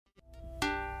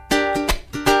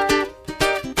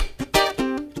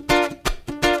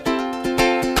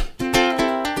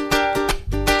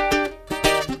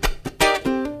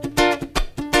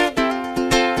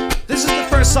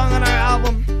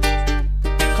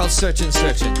searching.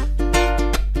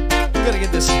 Gotta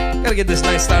get this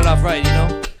night started off right, you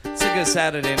know? It's a good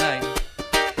Saturday night.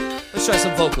 Let's try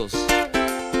some vocals.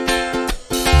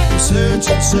 I'm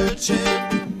searching,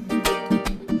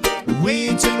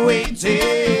 waiting.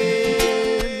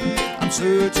 I'm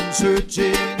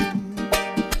searching,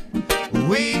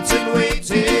 waiting.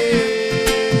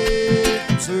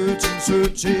 I'm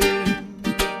searching,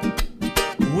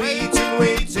 waiting.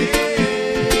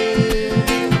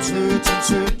 I'm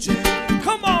searching.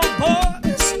 Come on,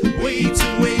 boys!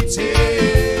 Waiting.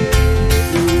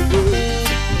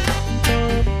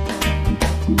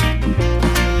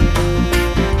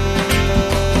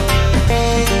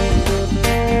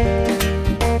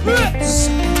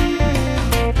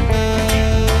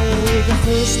 The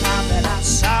first time that I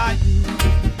saw you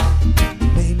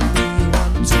made me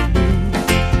want to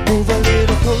move a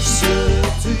little closer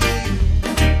to you.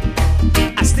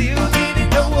 I still didn't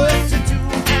know what to do,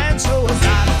 and so I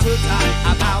started to talk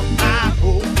about my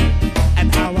home and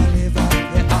how I live up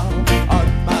here all on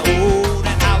my own,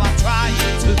 and how I'm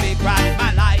trying to make right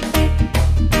my life.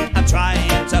 I'm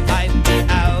trying to find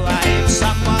out I am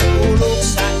someone who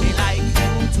looks at me like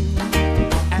you do.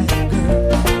 And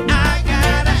girl, I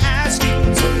gotta ask you,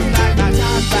 do you like my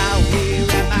talk about hair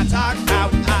and my talk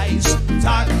about eyes,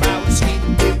 talk about skin?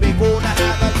 If we gonna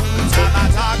have a good time, I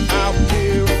talk about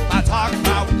hair, I talk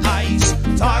about eyes,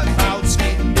 talk about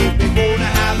skin. If we gonna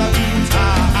have a good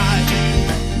time.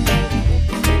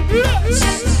 Yes.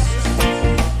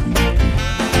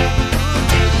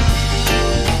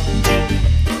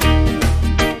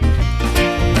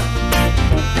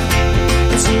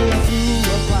 So I flew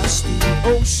across the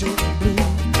ocean blue,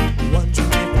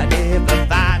 wondering if I'd ever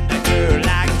find a girl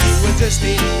like you. I just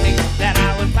didn't think that I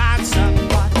would find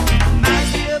someone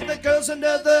reminds me of the girls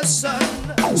under the sun.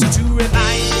 So to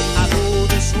remind me, I know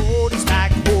this road is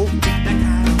back home. The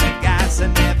kind of guys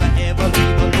that never ever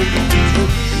leave alone. Please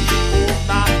forgive me for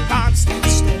my constant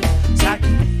stay. So I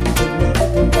can leave the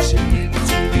love pushing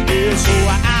into the air. So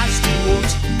I asked you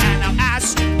once, and I'll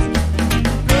ask you again.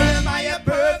 Girl, am I a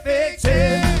perfect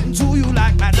 10? Do you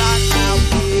like my talk about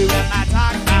hair and my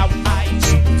talk about eyes,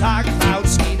 talk about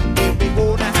skin? If we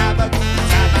gonna have a good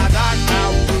time, I talk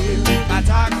about hair, I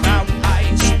talk about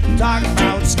eyes, talk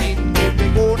about skin. If we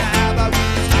gonna have a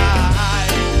good time.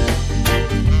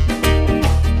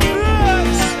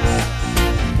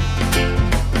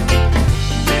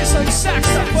 It's like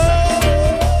saxophone!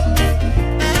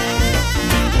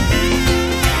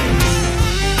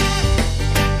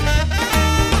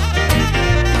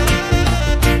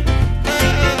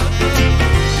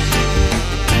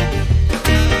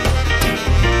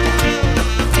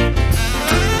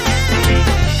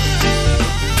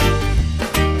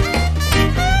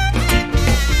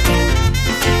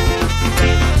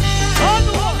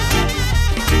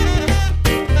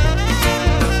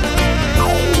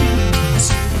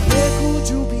 Where could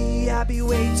you be? I'll be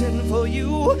waiting for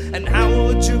you. And how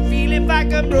would you feel if I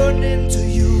come running to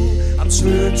you? I'm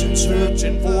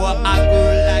searching for a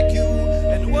girl like you,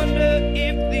 and wonder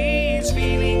if these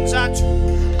feelings are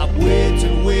true. I'm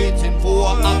waiting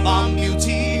for a bomb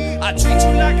beauty. I treat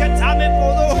you like a diamond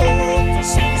for the whole